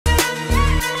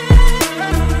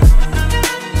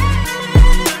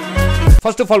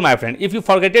First of all, my friend, if you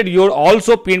forgetted your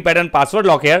also pin pattern password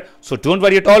lock here, so don't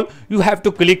worry at all. You have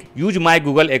to click use my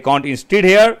Google account instead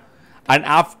here, and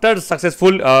after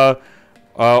successful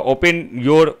open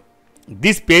your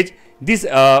this page, this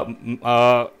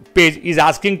page is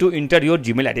asking to enter your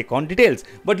Gmail ID account details,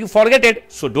 but you forget it,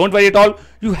 so don't worry at all.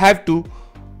 You have to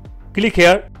click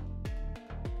here,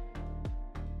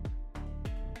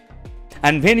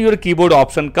 and when your keyboard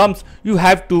option comes, you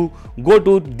have to go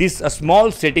to this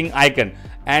small setting icon,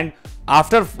 and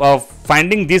after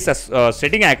finding this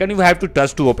setting icon, you have to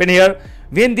touch to open here.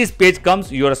 When this page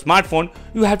comes your smartphone,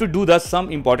 you have to do the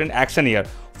some important action here.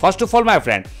 First of all, my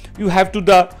friend, you have to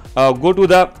go to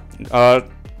the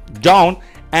down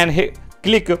and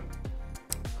click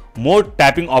more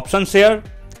tapping options here,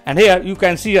 and here you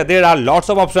can see there are lots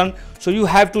of options, so you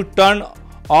have to turn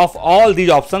off all these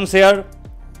options here.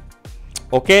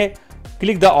 Okay,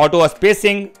 click the auto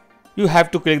spacing, you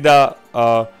have to click the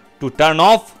to turn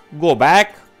off, go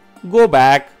back,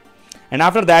 and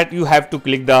after that you have to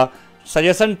click the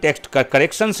suggestion text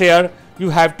corrections here, you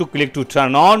have to click to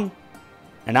turn on,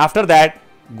 and after that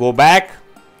go back,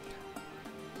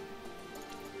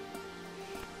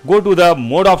 go to the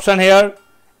mode option here,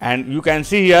 and you can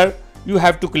see here you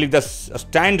have to click the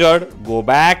standard, go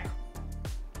back,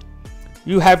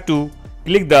 you have to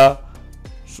click the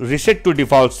reset to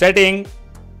default setting,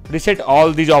 reset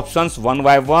all these options one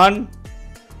by one,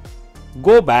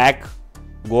 go back,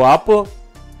 go up,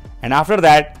 and after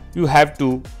that you have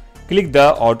to click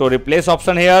the auto replace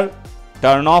option here,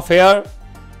 turn off here,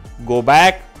 go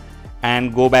back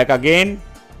and go back again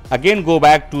go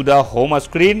back to the home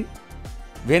screen.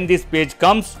 When this page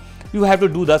comes, you have to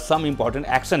do the some important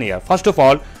action here. First of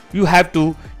all, you have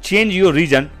to change your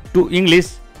region to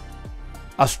English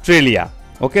Australia.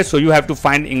 Okay, so you have to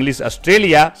find English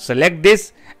Australia, select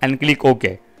this and click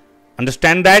OK.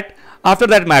 Understand that? After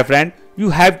that, my friend,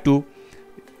 you have to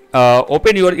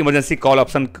open your emergency call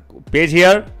option page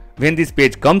here. When this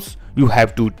page comes, you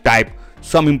have to type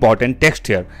some important text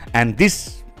here, and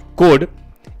this code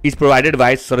is provided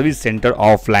by Service Center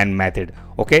offline method.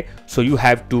 Okay, so you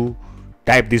have to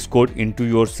type this code into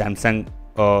your Samsung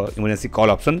emergency call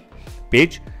option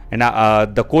page, and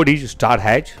the code is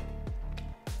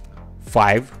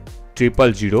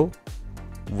 *#5000164419011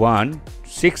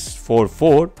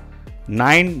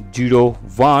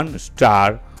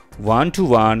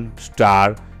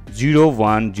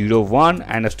 *121*0101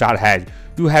 and *#.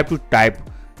 You have to type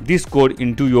this code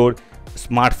into your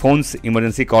smartphone's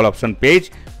emergency call option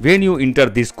page. When you enter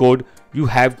this code, you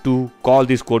have to call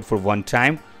this code for one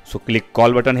time. So click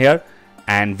call button here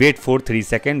and wait for 3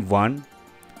 seconds. 1,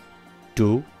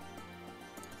 2,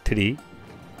 3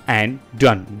 and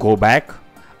done. Go back.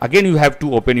 Again you have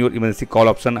to open your emergency call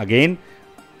option again.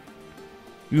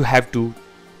 You have to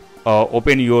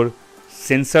open your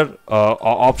sensor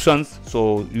options,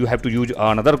 so you have to use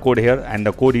another code here, and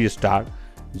the code is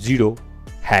 *0#.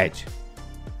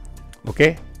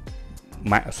 Okay,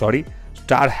 *#0#.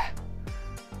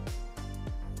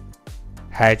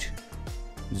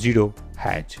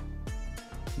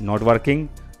 Not working.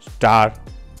 *0#.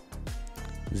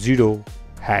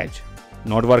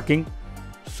 Not working.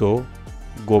 So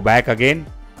go back again,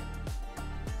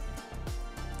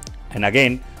 and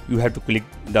again you have to click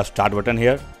the start button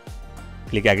here,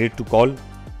 click agree to call,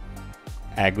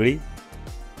 agree,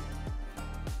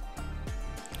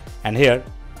 and here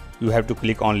you have to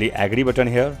click only agree button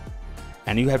here,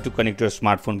 and you have to connect your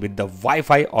smartphone with the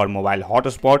Wi-Fi or mobile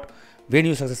hotspot. When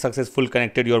you successfully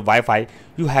connected your Wi-Fi,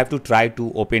 you have to try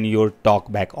to open your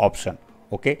talkback option.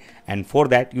 Okay, and for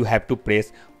that you have to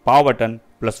press power button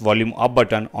plus volume up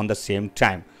button on the same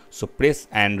time. So press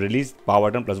and release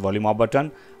power button plus volume up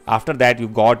button. After that you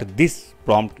got this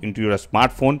prompt into your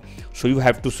smartphone, so you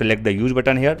have to select the use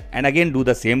button here and again do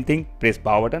the same thing, press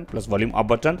power button plus volume up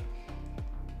button.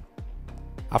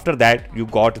 After that you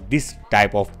got this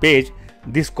type of page,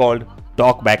 this called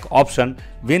talkback option.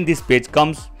 When this page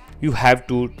comes, you have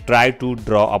to try to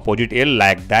draw opposite L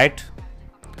like that.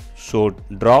 So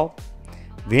draw.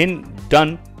 When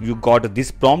done, you got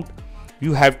this prompt.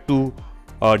 You have to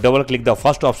double click the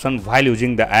first option while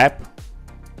using the app,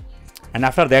 and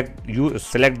after that you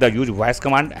select the use voice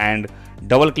command and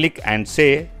double click and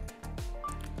say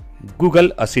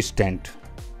Google Assistant.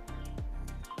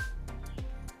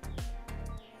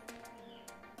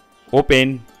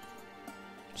 Open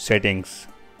settings.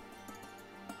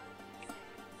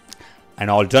 And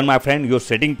all done, my friend. Your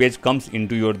setting page comes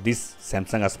into your this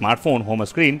Samsung smartphone home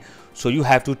screen. So you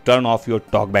have to turn off your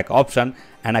talkback option,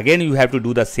 and again you have to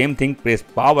do the same thing, press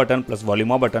power button plus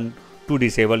volume up button to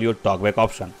disable your talkback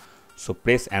option. So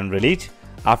press and release.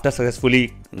 after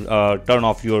successfully turn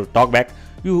off your talkback,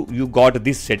 you got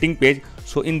this setting page.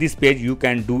 So in this page you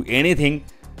can do anything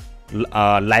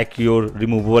like your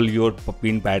removable your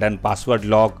pin pattern, password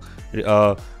lock,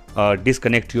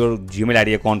 disconnect your Gmail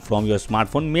ID account from your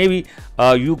smartphone. Maybe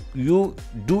you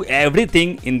do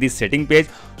everything in this setting page.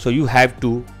 So you have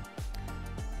to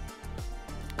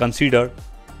consider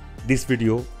this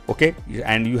video, okay,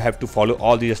 and you have to follow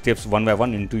all these steps one by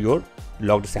one into your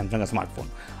locked Samsung smartphone.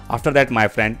 After that, my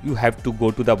friend, you have to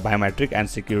go to the biometric and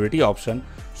security option.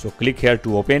 So click here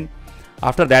to open.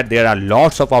 After that, there are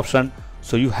lots of options.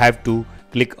 So you have to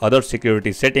click other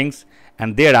security settings,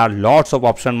 and there are lots of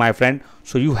options, my friend.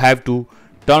 So you have to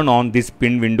turn on this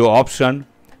pin window option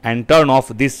and turn off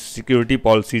this security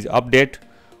policies update.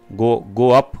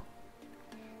 Go up,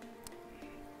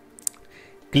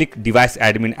 click device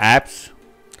admin apps,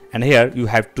 and here you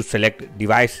have to select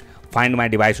device, find my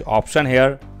device option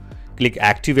here, click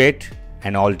activate,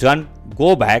 and all done.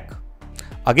 Go back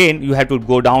again, you have to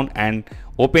go down and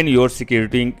open your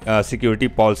security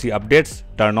policy updates,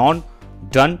 turn on,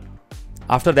 done.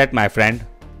 After that, my friend,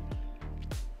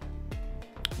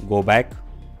 go back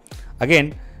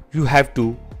again, you have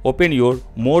to open your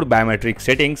more biometric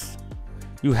settings.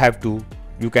 You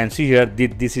can see here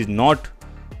this is not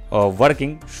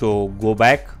working, so go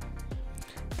back,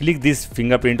 click this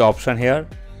fingerprint option here,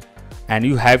 and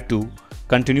you have to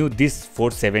continue this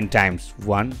for 7 times.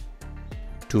 1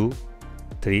 2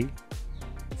 3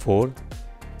 4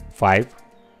 5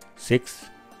 6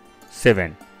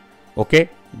 7. Okay,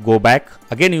 go back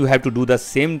again, you have to do the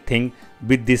same thing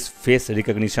with this face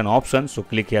recognition option. So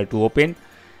click here to open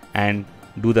and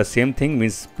do the same thing,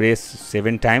 means press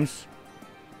 7 times.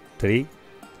 3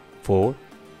 4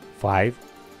 5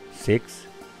 6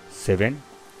 7.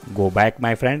 Go back,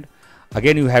 my friend.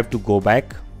 Again you have to go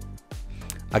back,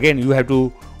 again you have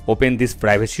to open this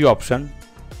privacy option,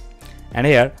 and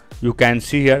here you can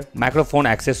see here microphone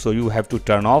access, so you have to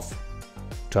turn off.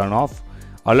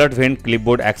 Alert when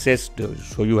clipboard access,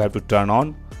 so you have to turn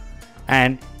on,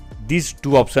 and these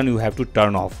two options you have to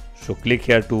turn off. So click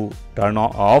here to turn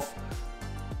off,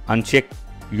 uncheck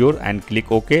your and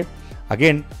click OK.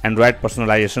 Again, Android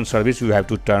personalization service you have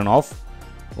to turn off.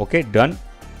 Okay, done.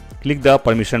 Click the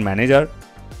permission manager,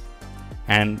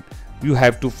 and you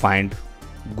have to find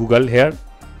Google here.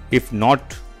 If not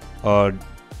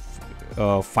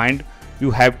find,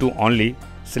 you have to only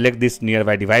select this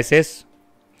nearby devices,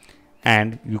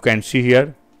 and you can see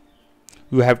here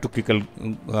you have to click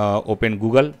open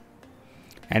Google,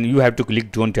 and you have to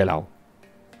click don't allow.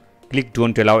 Click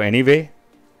don't allow anyway.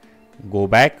 Go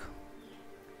back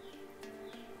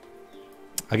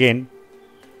again,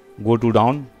 go to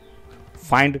down,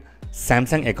 find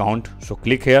Samsung account, so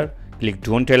click here, click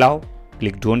don't allow,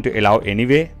 click don't allow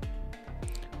anyway.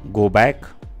 Go back,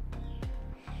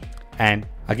 and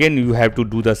again you have to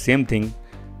do the same thing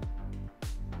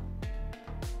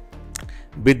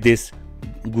with this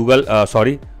Google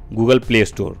Play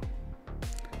Store.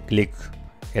 Click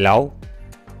allow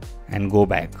and go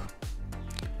back.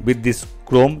 With this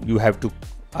Chrome, you have to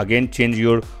again change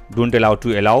your don't allow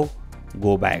to allow.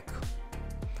 Go back,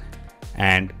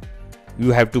 and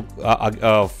you have to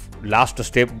last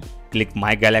step, click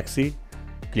My Galaxy,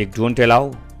 click don't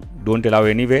allow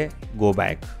anyway. Go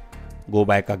back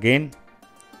again.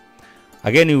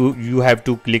 You have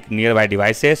to click nearby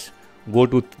devices, go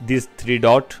to this 3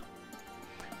 dot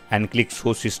and click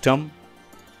show system.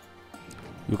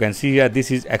 You can see here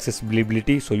this is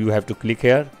accessibility, so you have to click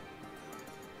here,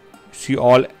 see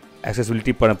all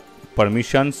accessibility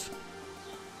permissions.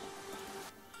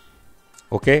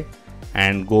 Okay,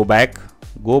 and go back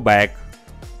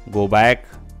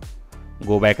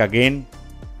again,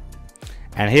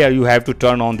 and here you have to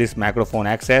turn on this microphone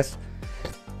access.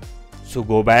 So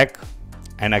go back,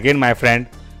 and again, my friend,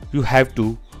 you have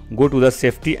to go to the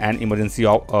safety and emergency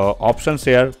options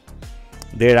here.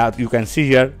 You can see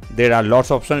here there are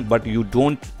lots of options, but you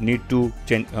don't need to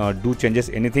do changes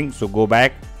anything. So go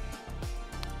back,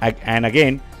 and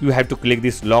again you have to click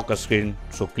this lock screen.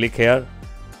 So click here.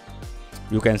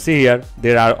 You can see here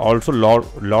there are also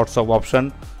lots of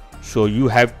options, so you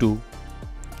have to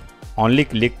only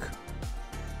click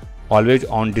always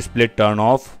on display turn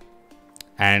off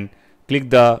and click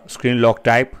the screen lock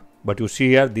type. But you see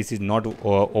here this is not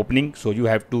opening, so you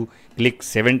have to click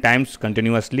 7 times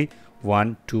continuously.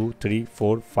 1 2 3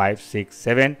 4 5 6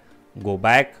 7. Go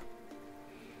back,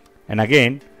 and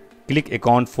again click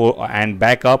account for and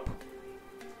backup.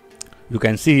 You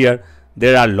can see here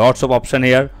there are lots of options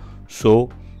here, so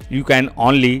you can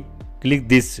only click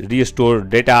this restore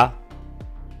data,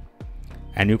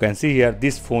 and you can see here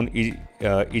this phone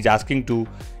is asking to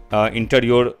enter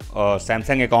your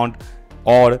Samsung account,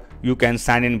 or you can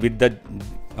sign in with the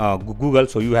Google.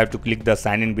 So you have to click the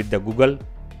sign in with the Google,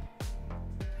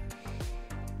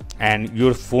 and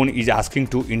your phone is asking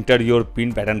to enter your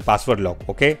pin pattern password lock.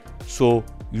 Okay, so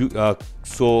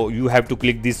you have to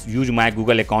click this use my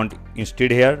Google account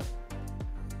instead. Here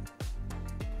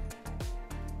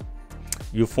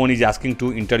your phone is asking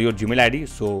to enter your Gmail ID,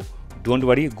 so don't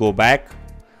worry, go back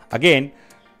again.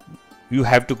 You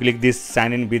have to click this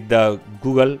sign in with the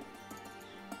Google,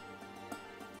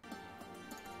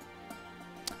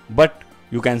 but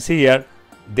you can see here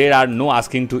there are no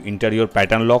asking to enter your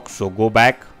pattern lock. So go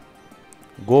back,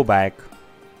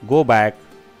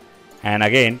 and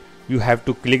again you have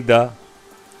to click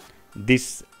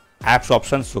this apps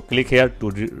option. So click here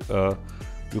to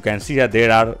you can see here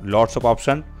there are lots of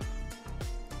options.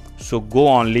 So go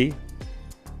only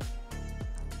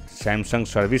Samsung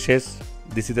services.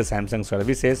 This is the Samsung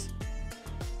services,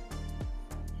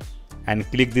 and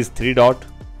click this three dot,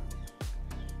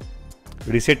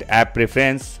 reset app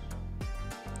preference,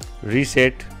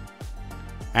 reset,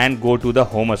 and go to the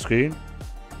home screen,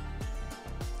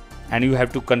 and you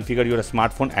have to configure your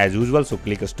smartphone as usual. So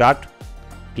click start,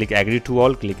 click agree to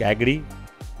all, click agree,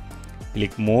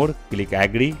 click more, click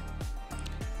agree,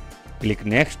 click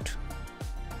next,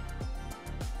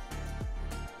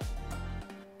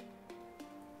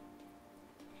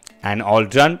 and all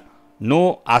done.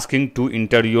 No asking to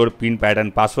enter your pin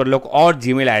pattern password lock or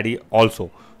Gmail ID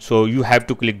also. So you have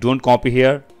to click don't copy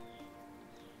here.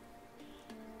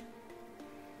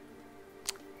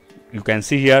 You can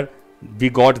see here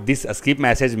we got this skip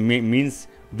message, means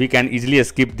we can easily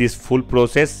skip this full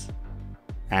process,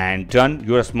 and done.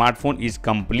 Your smartphone is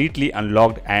completely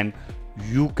unlocked, and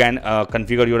you can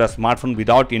configure your smartphone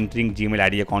without entering Gmail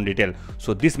ID account detail.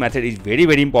 So this method is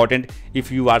very important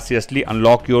if you are seriously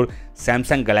unlock your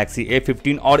Samsung Galaxy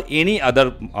A15 or any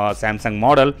other Samsung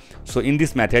model. So in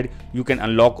this method you can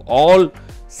unlock all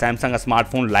Samsung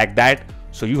smartphone like that.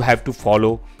 So you have to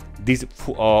follow this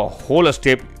whole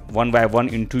step one by one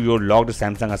into your locked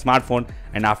Samsung smartphone,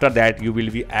 and after that you will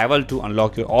be able to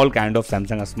unlock your all kind of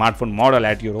Samsung smartphone model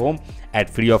at your home at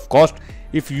free of cost.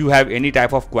 If you have any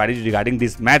type of queries regarding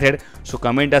this method, so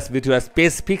comment us with your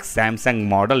specific Samsung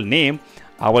model name.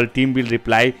 Our team will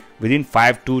reply within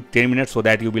 5 to 10 minutes, so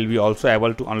that you will be also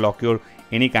able to unlock your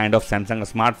any kind of Samsung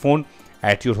smartphone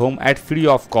at your home at free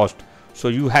of cost. So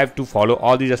you have to follow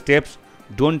all these steps.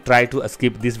 Don't try to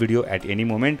skip this video at any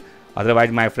moment,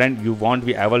 otherwise my friend you won't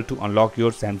be able to unlock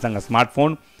your Samsung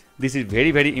smartphone. This is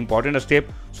very important step.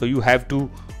 So you have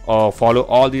to follow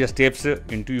all these steps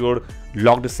into your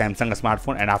locked Samsung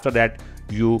smartphone, and after that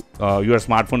your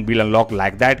smartphone will unlock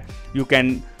like that. You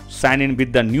can sign in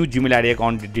with the new Gmail ID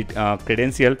account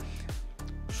credential.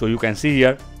 So you can see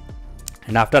here,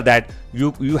 and after that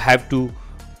you have to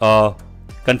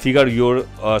configure your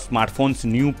smartphone's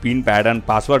new pin pattern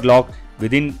password lock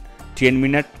within 10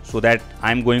 minutes. So that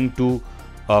I'm going to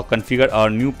configure a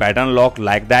new pattern lock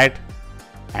like that,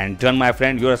 and done my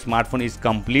friend. Your smartphone is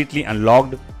completely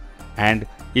unlocked, and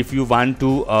if you want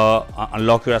to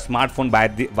unlock your smartphone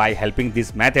by helping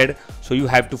this method, so you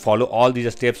have to follow all these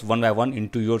steps one by one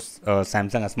into your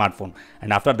Samsung smartphone,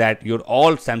 and after that your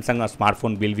all Samsung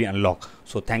smartphone will be unlocked.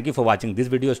 So thank you for watching this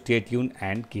video. Stay tuned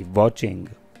and keep watching.